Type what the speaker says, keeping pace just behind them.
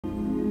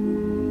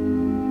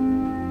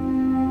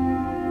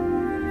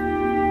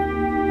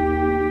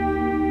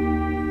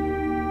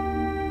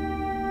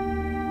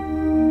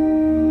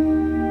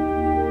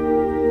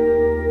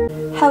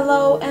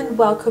Hello and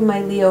welcome,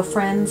 my Leo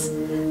friends.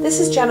 This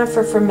is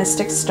Jennifer from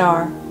Mystic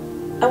Star.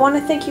 I want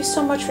to thank you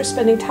so much for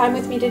spending time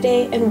with me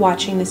today and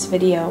watching this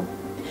video.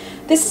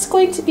 This is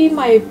going to be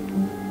my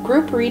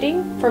group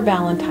reading for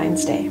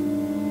Valentine's Day.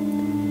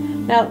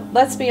 Now,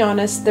 let's be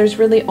honest, there's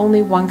really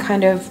only one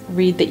kind of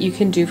read that you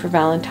can do for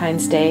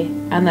Valentine's Day,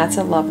 and that's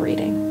a love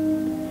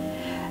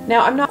reading.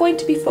 Now, I'm not going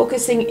to be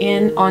focusing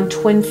in on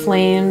twin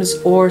flames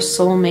or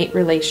soulmate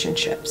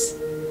relationships.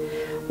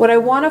 What I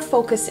want to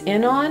focus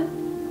in on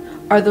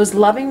are those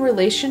loving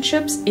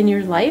relationships in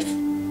your life,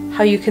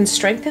 how you can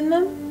strengthen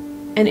them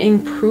and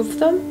improve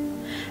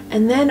them,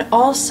 and then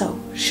also,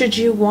 should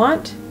you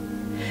want,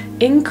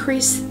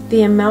 increase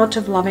the amount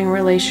of loving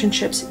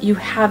relationships you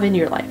have in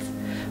your life,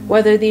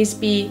 whether these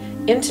be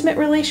intimate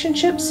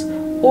relationships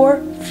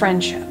or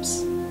friendships.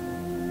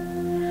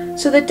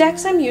 So the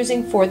decks I'm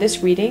using for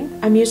this reading,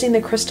 I'm using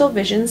the Crystal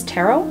Visions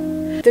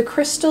Tarot, the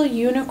Crystal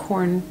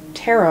Unicorn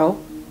Tarot,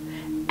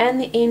 and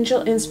the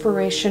Angel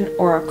Inspiration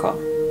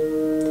Oracle.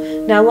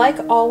 Now, like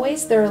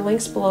always, there are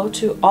links below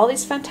to all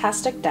these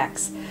fantastic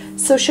decks,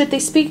 so should they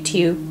speak to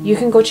you, you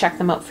can go check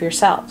them out for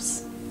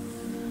yourselves.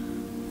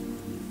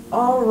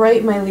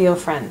 Alright, my Leo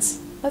friends,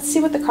 let's see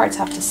what the cards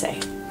have to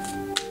say.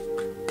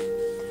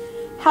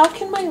 How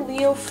can my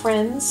Leo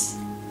friends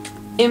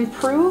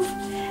improve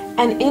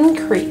and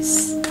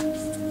increase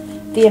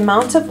the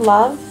amount of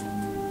love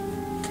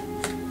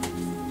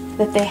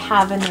that they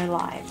have in their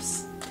lives?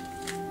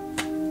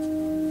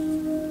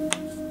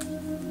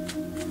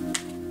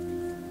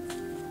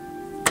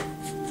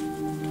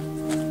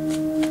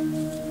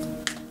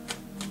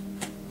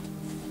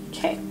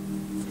 Okay,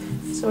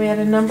 so we had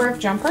a number of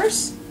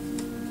jumpers.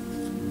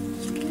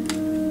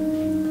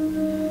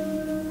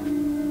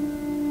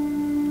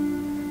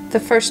 The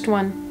first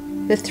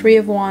one, the Three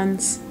of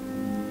Wands.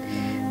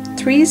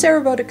 Threes are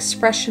about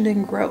expression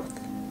and growth.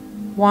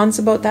 Wands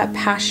about that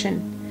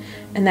passion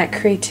and that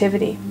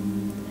creativity.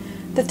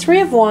 The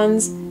Three of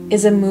Wands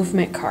is a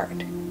movement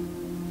card.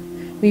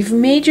 We've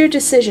made your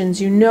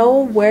decisions. You know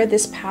where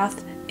this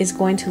path is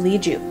going to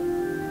lead you.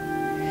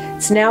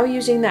 It's now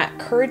using that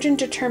courage and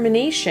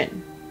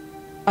determination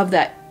of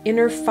that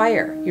inner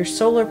fire, your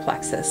solar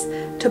plexus,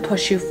 to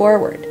push you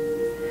forward.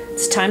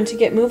 It's time to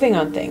get moving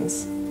on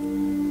things.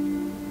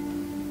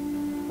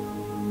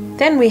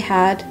 Then we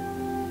had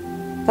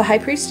the High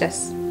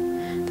Priestess,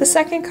 the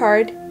second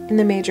card in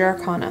the Major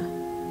Arcana.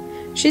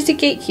 She's a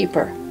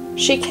gatekeeper.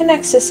 She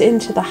connects us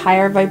into the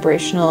higher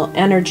vibrational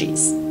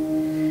energies.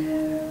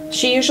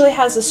 She usually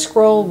has a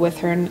scroll with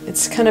her, and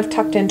it's kind of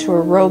tucked into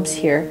her robes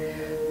here,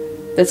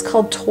 that's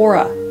called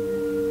Torah,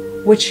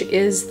 which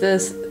is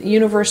this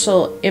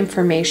universal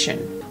information,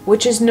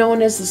 which is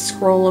known as the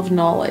scroll of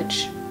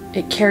knowledge.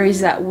 It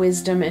carries that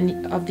wisdom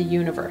of the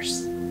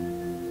universe.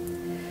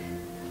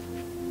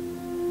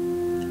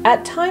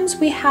 At times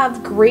we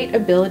have great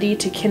ability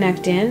to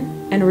connect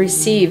in and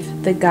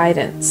receive the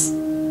guidance.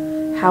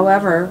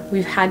 However,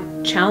 we've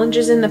had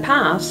challenges in the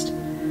past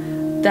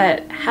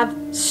that have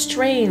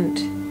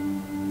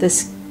strained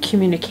this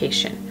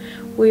communication.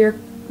 We are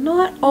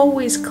not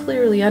always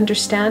clearly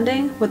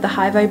understanding what the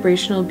high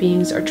vibrational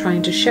beings are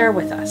trying to share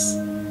with us,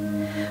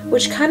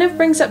 which kind of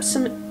brings up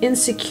some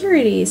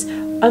insecurities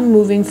on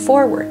moving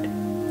forward.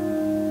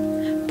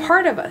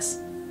 Part of us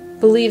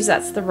believes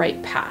that's the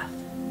right path.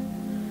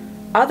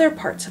 Other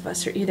parts of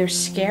us are either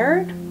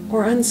scared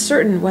or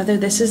uncertain whether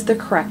this is the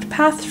correct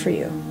path for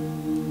you.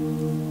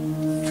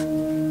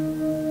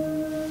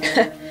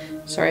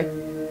 Sorry.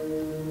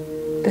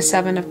 The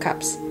Seven of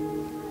Cups.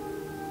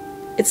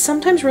 It's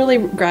sometimes really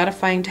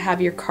gratifying to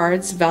have your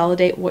cards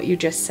validate what you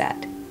just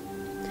said.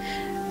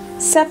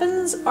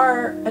 Sevens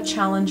are a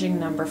challenging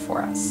number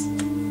for us.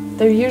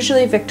 They're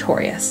usually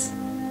victorious.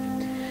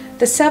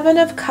 The Seven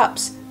of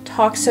Cups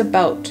talks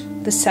about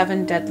the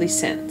 7 deadly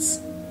sins.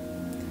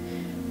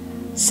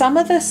 Some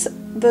of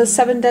the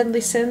 7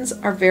 deadly sins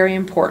are very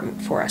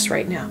important for us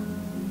right now.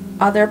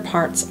 Other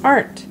parts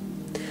aren't.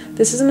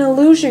 This is an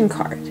illusion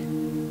card.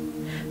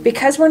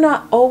 Because we're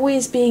not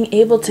always being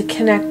able to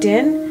connect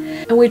in,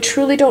 and we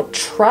truly don't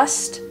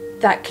trust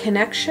that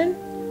connection,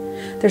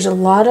 there's a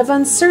lot of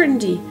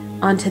uncertainty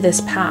onto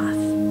this path.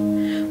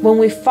 When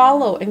we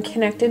follow and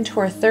connect into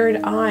our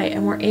third eye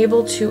and we're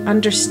able to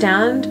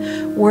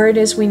understand where it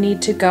is we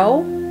need to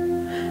go,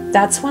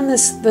 that's when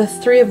the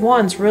Three of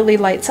Wands really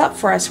lights up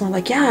for us. We're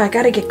like, yeah, I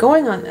got to get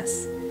going on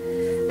this.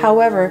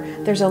 However,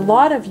 there's a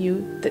lot of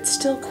you that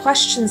still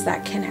questions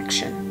that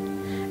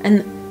connection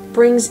and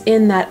brings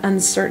in that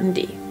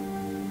uncertainty.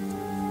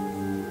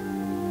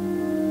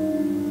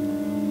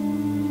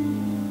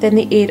 Then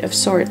the Eight of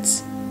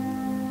Swords.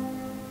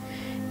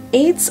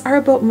 Eights are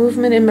about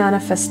movement and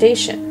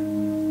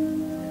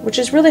manifestation, which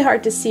is really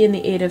hard to see in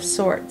the Eight of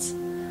Swords.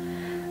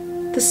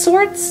 The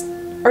swords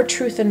are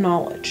truth and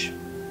knowledge.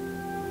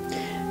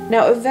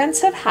 Now,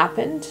 events have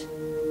happened,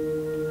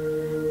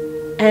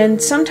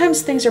 and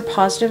sometimes things are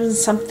positive and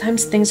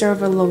sometimes things are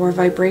of a lower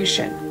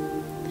vibration.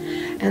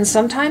 And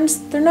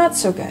sometimes they're not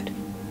so good.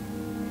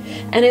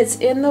 And it's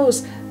in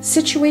those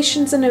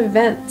situations and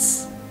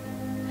events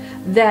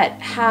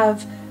that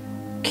have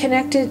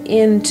connected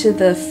into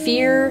the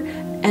fear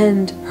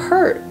and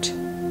hurt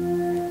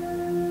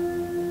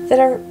that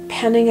are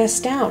penning us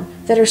down,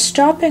 that are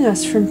stopping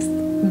us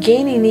from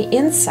gaining the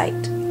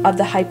insight of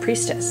the High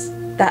Priestess,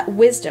 that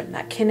wisdom,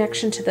 that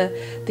connection to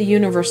the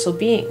universal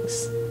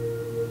beings.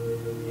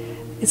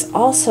 It's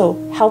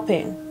also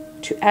helping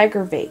to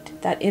aggravate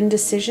that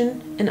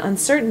indecision and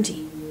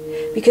uncertainty,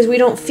 because we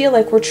don't feel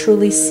like we're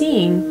truly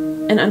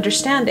seeing and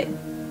understanding.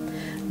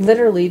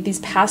 Literally, these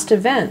past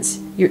events,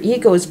 your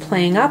ego is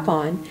playing up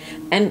on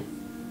and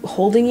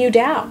holding you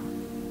down,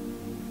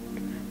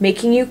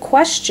 making you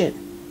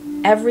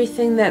question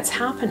everything that's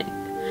happening,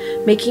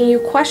 making you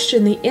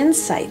question the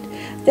insight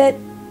that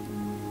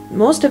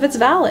most of it's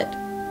valid.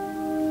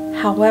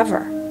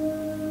 However,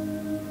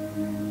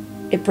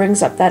 it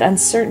brings up that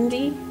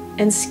uncertainty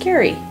and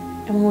scary.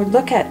 And when we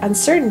look at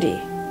uncertainty,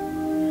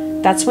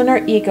 that's when our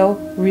ego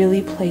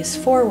really plays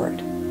forward,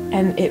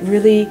 and it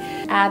really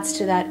adds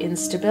to that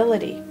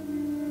instability.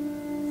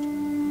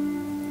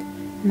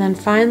 And then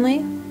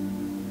finally,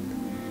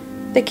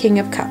 the King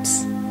of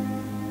Cups.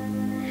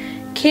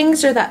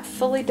 Kings are that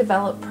fully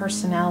developed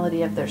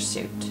personality of their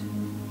suit.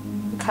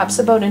 Cups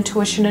about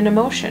intuition and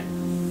emotion.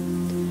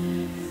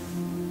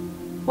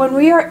 When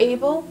we are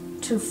able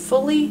to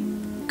fully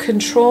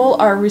control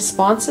our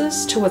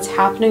responses to what's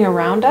happening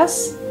around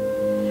us,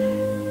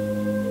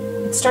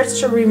 it starts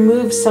to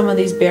remove some of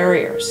these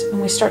barriers,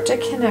 and we start to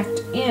connect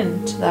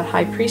in to that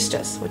High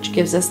Priestess, which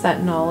gives us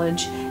that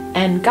knowledge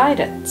and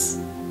guidance.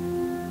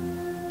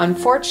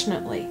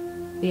 Unfortunately,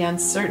 the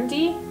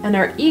uncertainty and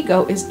our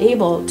ego is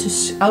able to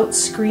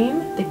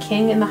outscream the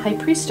King and the High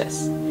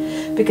Priestess,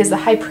 because the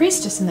High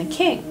Priestess and the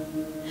King,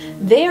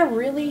 they are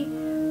really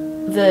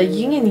the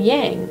yin and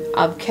yang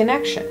of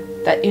connection,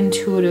 that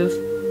intuitive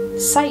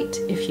sight,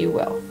 if you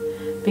will,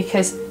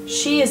 because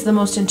she is the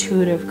most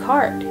intuitive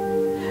card.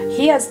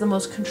 He has the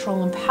most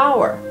control and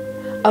power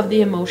of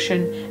the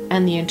emotion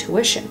and the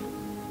intuition.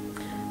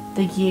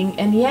 The yin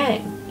and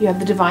yang. You have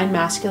the divine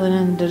masculine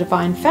and the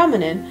divine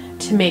feminine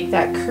to make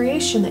that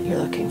creation that you're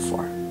looking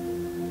for.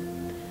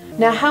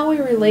 Now, how we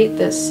relate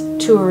this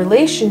to a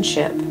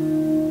relationship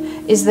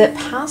is that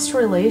past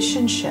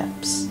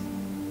relationships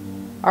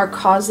are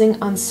causing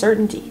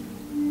uncertainty.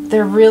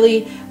 They're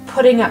really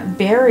putting up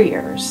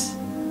barriers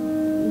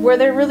where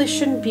there really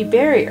shouldn't be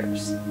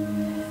barriers,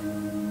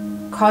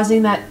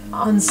 causing that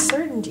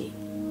uncertainty.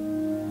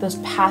 Those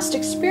past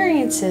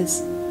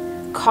experiences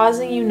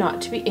causing you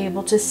not to be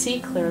able to see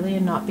clearly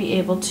and not be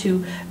able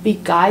to be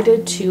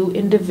guided to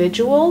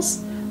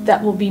individuals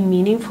that will be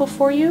meaningful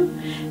for you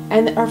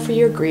and are for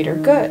your greater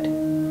good.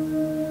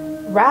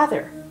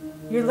 Rather,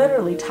 you're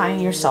literally tying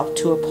yourself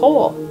to a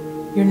pole.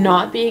 You're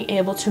not being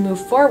able to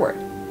move forward.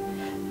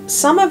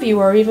 Some of you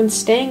are even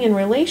staying in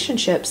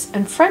relationships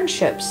and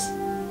friendships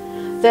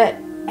that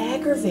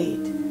aggravate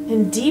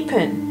and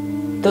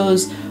deepen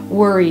those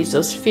worries,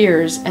 those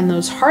fears, and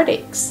those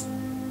heartaches.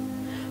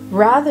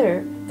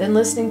 Rather than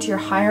listening to your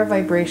higher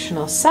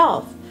vibrational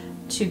self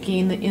to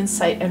gain the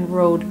insight and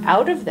road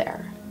out of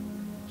there,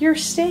 you're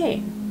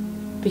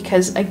staying.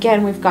 Because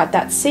again, we've got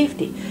that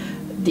safety.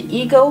 The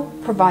ego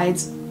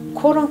provides,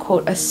 quote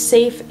unquote, a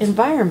safe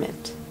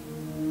environment.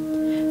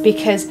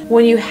 Because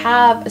when you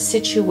have a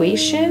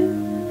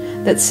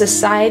situation that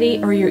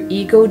society or your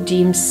ego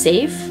deems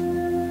safe,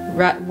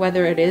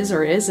 whether it is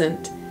or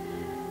isn't,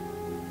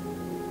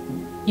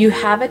 you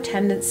have a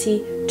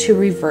tendency to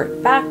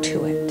revert back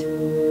to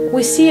it.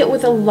 We see it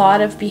with a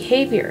lot of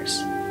behaviors.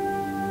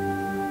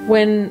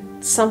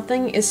 When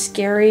something is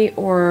scary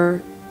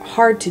or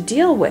hard to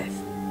deal with,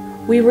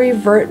 we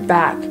revert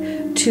back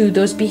to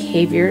those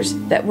behaviors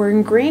that were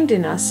ingrained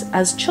in us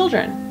as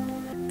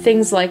children.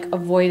 Things like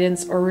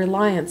avoidance or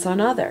reliance on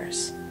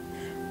others,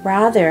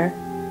 rather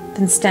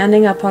than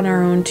standing up on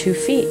our own 2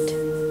 feet.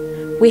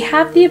 We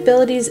have the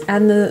abilities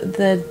and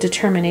the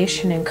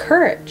determination and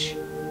courage.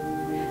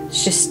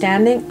 It's just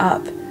standing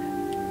up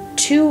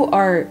to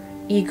our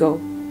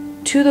ego,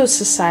 to those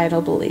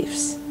societal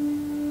beliefs,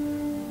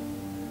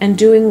 and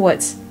doing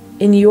what's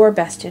in your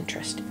best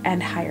interest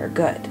and higher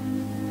good.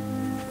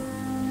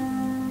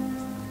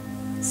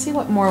 Let's see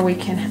what more we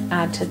can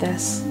add to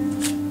this.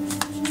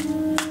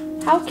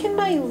 How can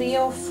my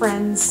Leo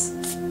friends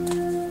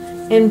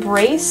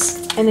embrace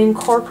and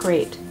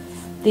incorporate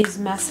these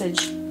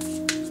messages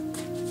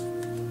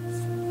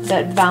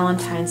that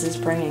Valentine's is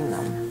bringing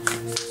them?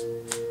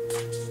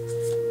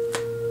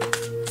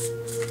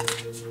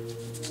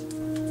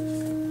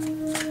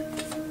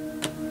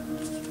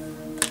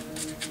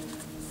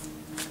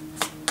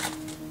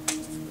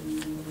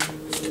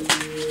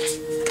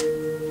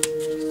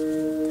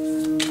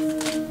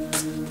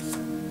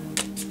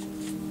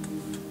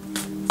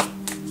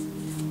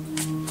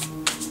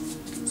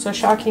 So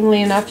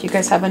shockingly enough, you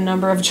guys have a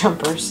number of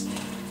jumpers.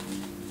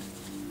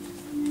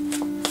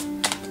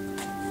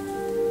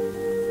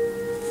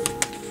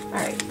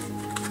 Alright.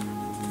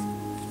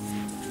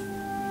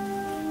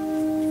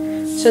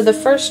 So the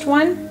first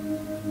one,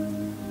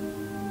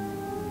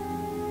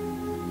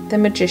 the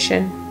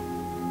Magician.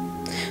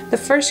 The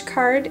first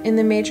card in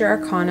the Major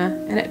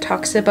Arcana, and it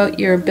talks about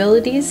your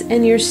abilities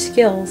and your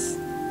skills,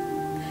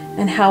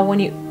 and how when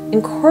you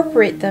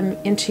incorporate them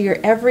into your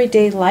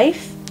everyday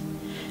life,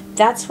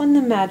 that's when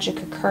the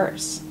magic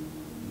occurs.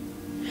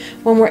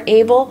 When we're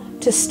able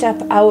to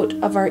step out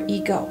of our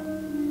ego.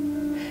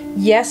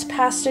 Yes,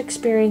 past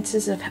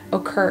experiences have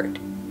occurred.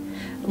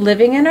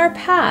 Living in our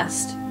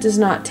past does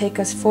not take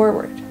us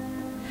forward.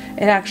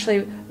 It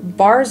actually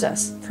bars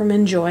us from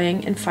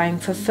enjoying and finding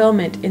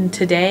fulfillment in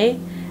today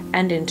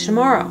and in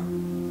tomorrow.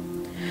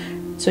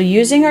 So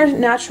using our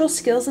natural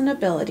skills and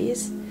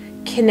abilities,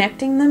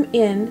 connecting them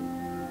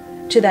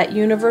in to that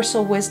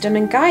universal wisdom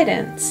and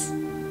guidance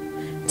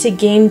to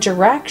gain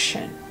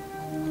direction,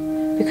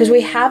 because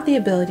we have the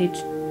ability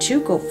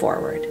to go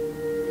forward.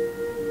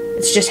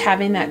 It's just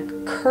having that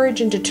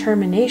courage and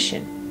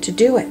determination to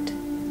do it.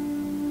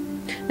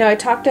 Now, I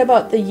talked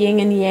about the yin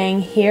and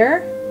yang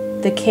here,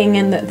 the king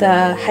and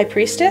the high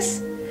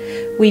priestess.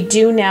 We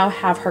do now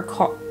have her,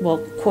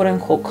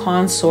 quote-unquote,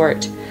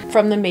 consort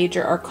from the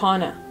Major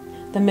Arcana,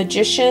 the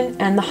magician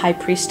and the high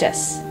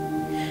priestess,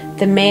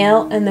 the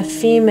male and the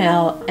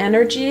female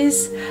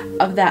energies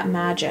of that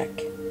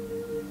magic.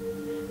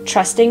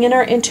 Trusting in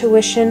our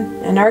intuition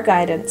and our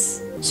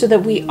guidance so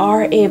that we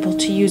are able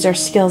to use our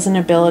skills and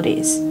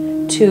abilities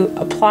to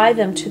apply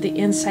them to the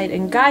insight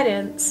and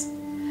guidance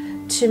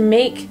to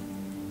make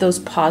those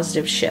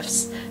positive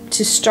shifts,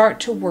 to start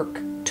to work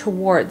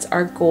towards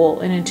our goal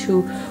and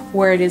into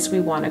where it is we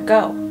want to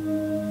go.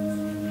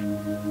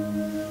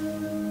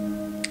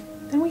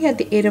 Then we had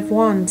the Eight of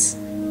Wands.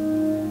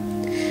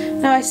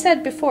 Now, I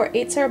said before,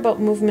 eights are about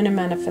movement and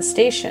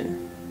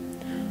manifestation.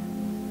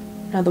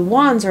 Now, the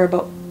wands are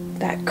about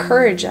that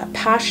courage, that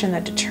passion,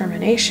 that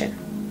determination.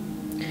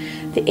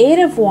 The Eight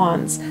of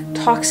Wands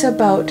talks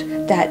about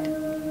that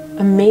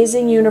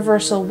amazing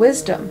universal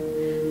wisdom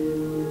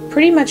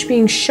pretty much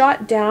being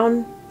shot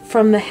down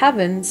from the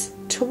heavens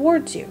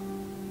towards you.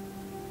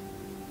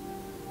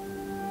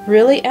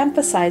 Really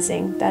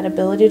emphasizing that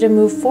ability to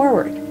move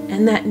forward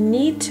and that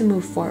need to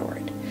move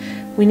forward.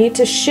 We need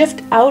to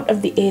shift out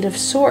of the Eight of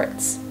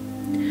Swords.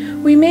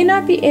 We may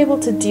not be able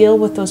to deal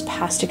with those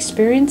past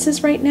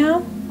experiences right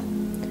now.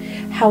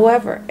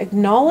 However,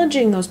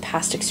 acknowledging those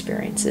past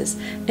experiences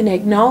and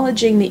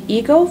acknowledging the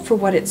ego for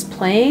what it's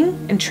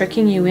playing and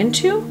tricking you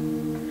into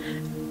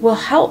will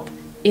help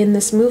in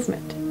this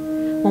movement.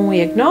 When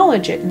we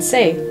acknowledge it and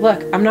say,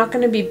 look, I'm not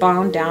going to be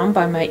bound down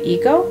by my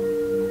ego.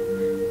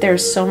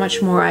 There's so much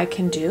more I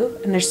can do,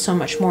 and there's so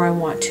much more I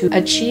want to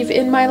achieve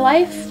in my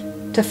life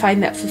to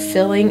find that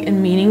fulfilling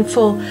and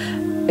meaningful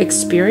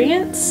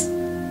experience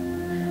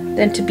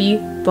than to be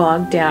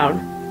bogged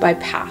down by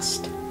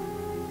past.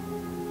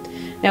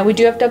 Now, we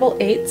do have double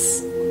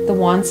eights, the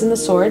wands and the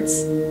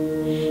swords.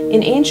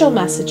 In angel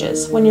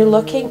messages, when you're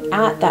looking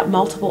at that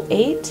multiple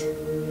eight,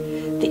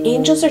 the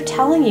angels are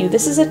telling you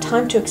this is a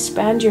time to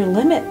expand your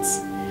limits,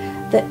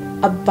 that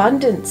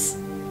abundance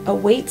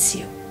awaits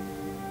you.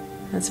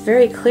 That's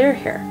very clear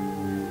here.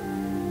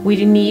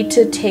 We need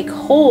to take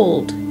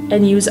hold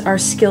and use our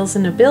skills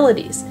and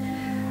abilities.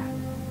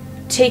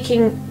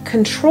 Taking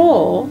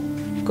control,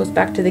 goes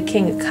back to the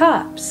King of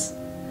Cups,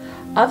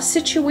 of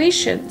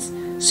situations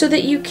so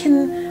that you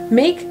can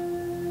make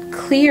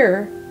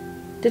clear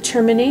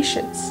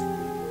determinations.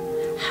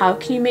 How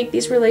can you make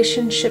these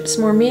relationships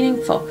more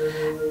meaningful?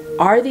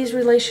 Are these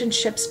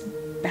relationships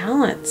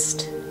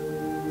balanced?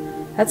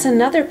 That's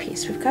another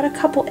piece. We've got a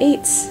couple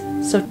eights,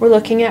 so we're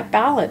looking at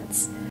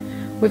balance.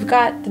 We've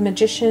got the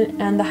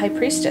magician and the high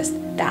priestess.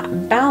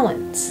 That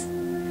balance.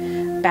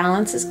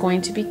 Balance is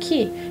going to be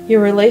key.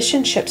 Your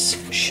relationships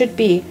should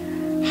be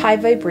high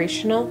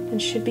vibrational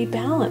and should be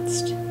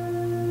balanced.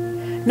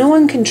 No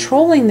one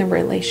controlling the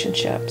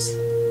relationships.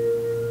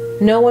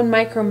 No one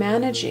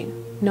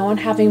micromanaging. No one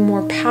having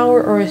more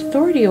power or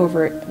authority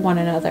over one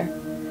another.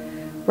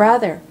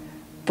 Rather,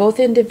 both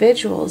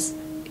individuals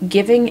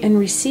giving and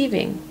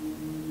receiving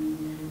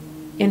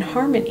in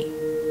harmony.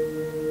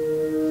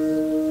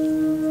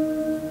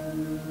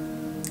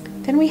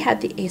 Then we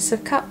had the Ace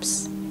of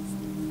Cups.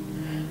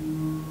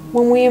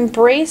 When we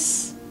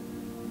embrace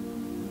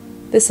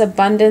this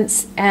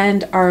abundance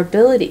and our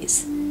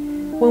abilities,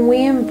 when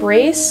we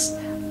embrace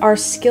our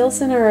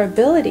skills and our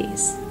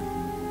abilities,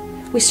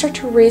 we start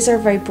to raise our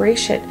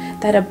vibration.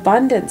 That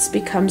abundance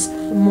becomes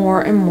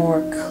more and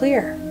more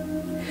clear.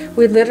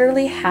 We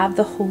literally have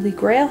the Holy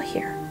Grail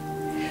here.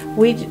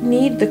 We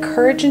need the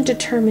courage and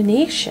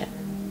determination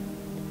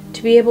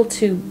to be able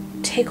to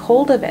take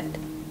hold of it.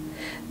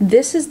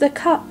 This is the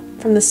cup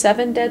from the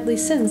 7 deadly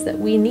sins that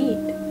we need,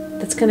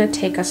 that's going to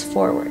take us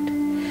forward.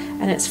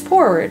 And it's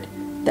forward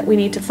that we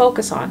need to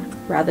focus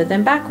on rather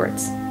than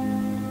backwards.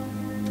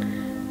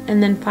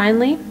 And then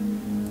finally,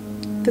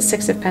 the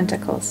Six of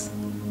Pentacles.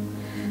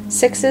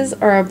 Sixes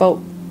are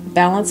about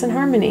balance and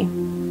harmony.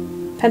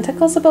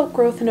 Pentacles about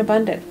growth and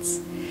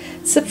abundance.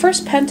 It's the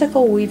first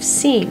pentacle we've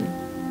seen.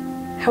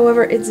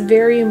 However, it's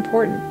very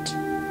important.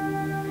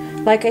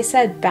 Like I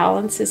said,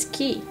 balance is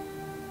key.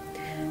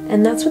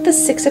 And that's what the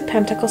Six of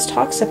Pentacles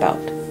talks about,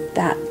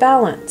 that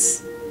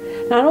balance.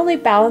 not only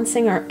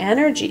balancing our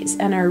energies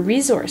and our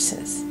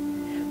resources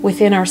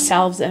within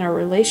ourselves and our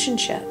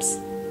relationships,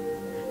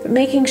 but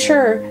making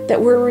sure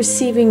that we're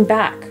receiving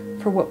back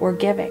for what we're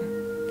giving.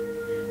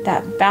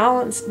 That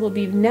balance will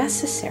be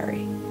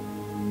necessary.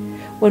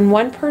 When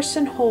one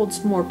person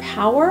holds more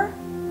power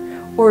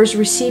or is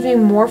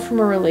receiving more from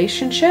a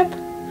relationship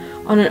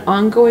on an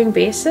ongoing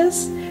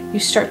basis, you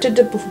start to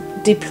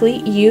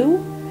deplete you,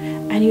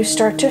 and you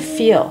start to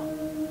feel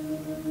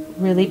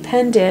really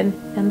penned in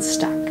and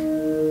stuck.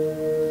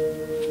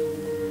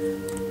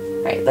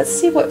 All right, let's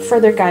see what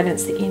further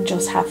guidance the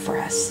angels have for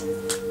us.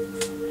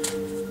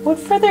 What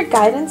further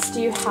guidance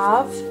do you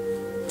have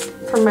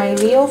for my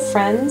Leo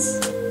friends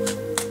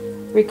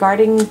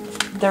regarding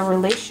their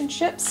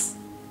relationships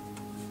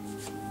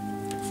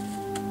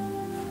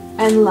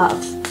and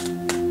love?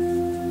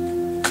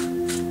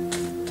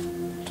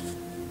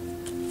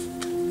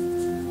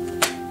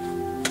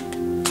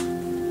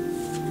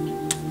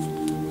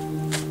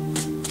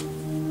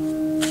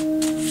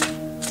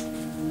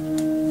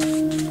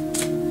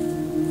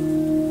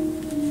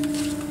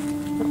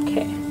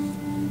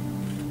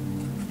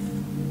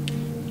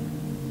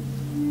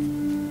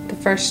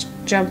 First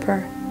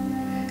jumper,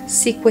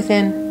 seek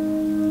within.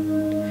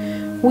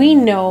 We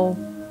know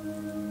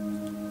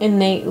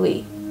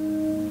innately,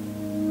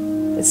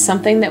 it's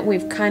something that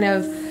we've kind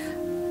of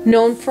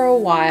known for a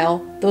while,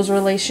 those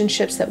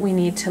relationships that we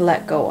need to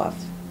let go of,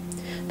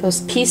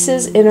 those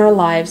pieces in our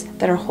lives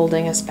that are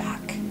holding us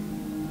back,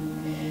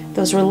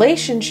 those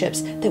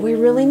relationships that we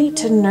really need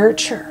to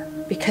nurture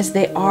because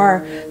they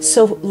are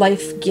so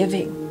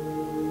life-giving.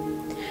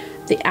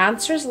 The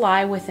answers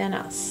lie within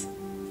us.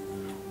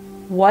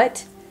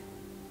 What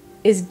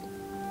is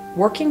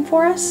working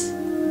for us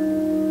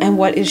and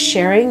what is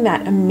sharing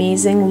that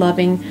amazing,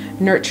 loving,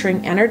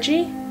 nurturing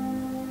energy,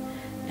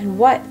 and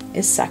what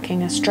is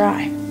sucking us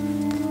dry.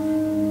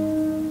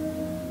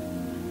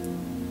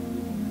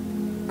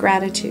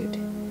 Gratitude.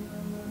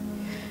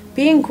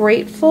 Being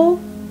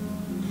grateful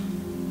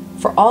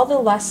for all the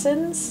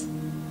lessons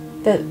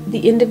that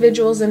the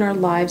individuals in our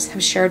lives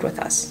have shared with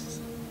us,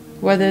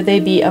 whether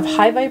they be of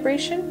high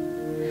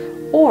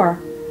vibration or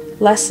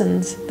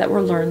lessons that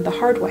were learned the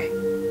hard way.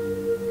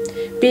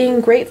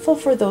 Being grateful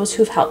for those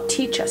who've helped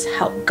teach us,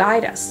 helped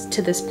guide us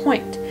to this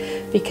point,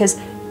 because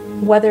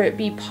whether it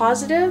be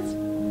positive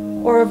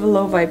or of a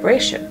low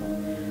vibration,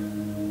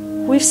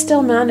 we've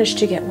still managed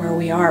to get where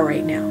we are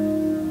right now.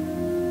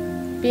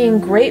 Being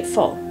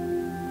grateful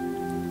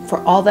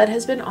for all that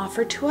has been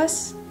offered to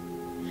us,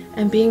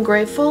 and being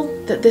grateful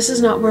that this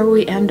is not where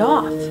we end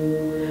off.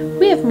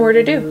 We have more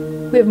to do.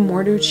 We have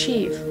more to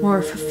achieve,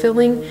 more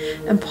fulfilling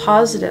and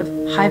positive,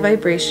 high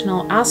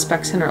vibrational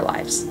aspects in our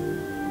lives.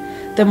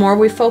 The more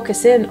we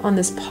focus in on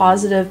this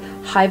positive,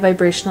 high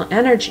vibrational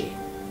energy,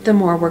 the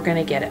more we're going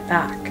to get it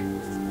back.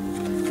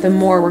 The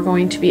more we're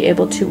going to be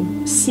able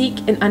to seek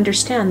and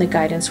understand the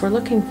guidance we're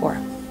looking for.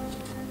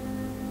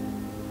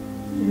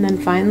 And then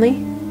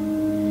finally,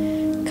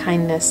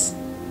 kindness.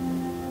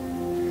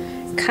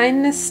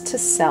 Kindness to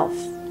self.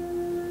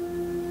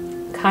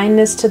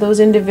 Kindness to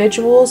those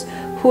individuals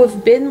who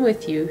have been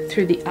with you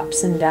through the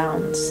ups and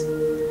downs,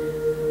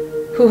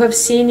 who have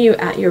seen you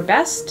at your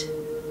best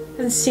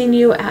and seen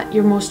you at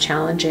your most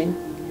challenging,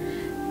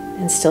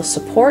 and still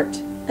support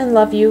and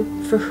love you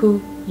for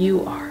who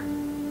you are.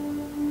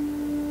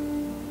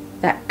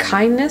 That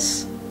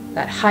kindness,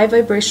 that high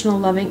vibrational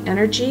loving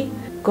energy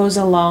goes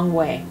a long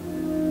way.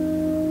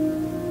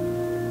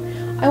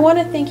 I want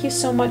to thank you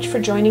so much for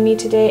joining me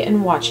today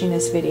and watching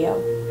this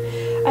video.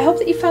 I hope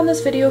that you found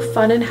this video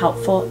fun and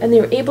helpful, and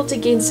you were able to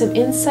gain some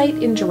insight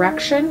and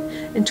direction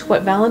into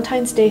what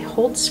Valentine's Day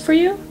holds for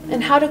you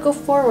and how to go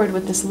forward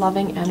with this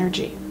loving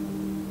energy.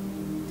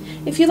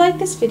 If you like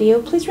this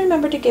video, please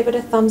remember to give it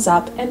a thumbs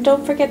up, and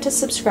don't forget to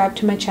subscribe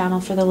to my channel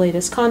for the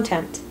latest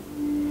content.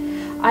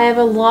 I have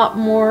a lot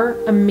more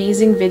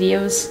amazing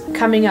videos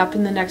coming up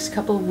in the next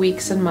couple of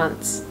weeks and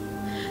months.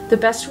 The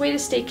best way to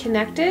stay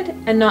connected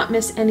and not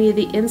miss any of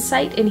the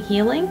insight and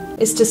healing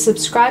is to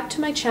subscribe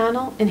to my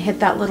channel and hit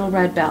that little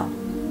red bell.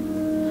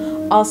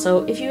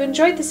 Also, if you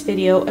enjoyed this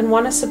video and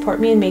want to support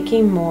me in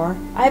making more,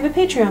 I have a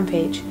Patreon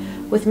page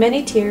with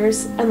many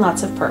tiers and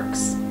lots of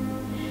perks.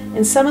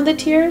 In some of the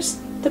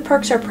tiers, the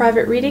perks are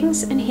private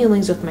readings and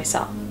healings with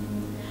myself.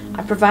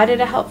 I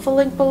provided a helpful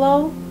link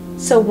below,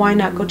 so why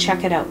not go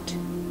check it out.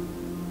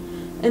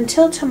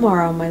 Until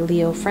tomorrow, my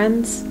Leo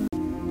friends.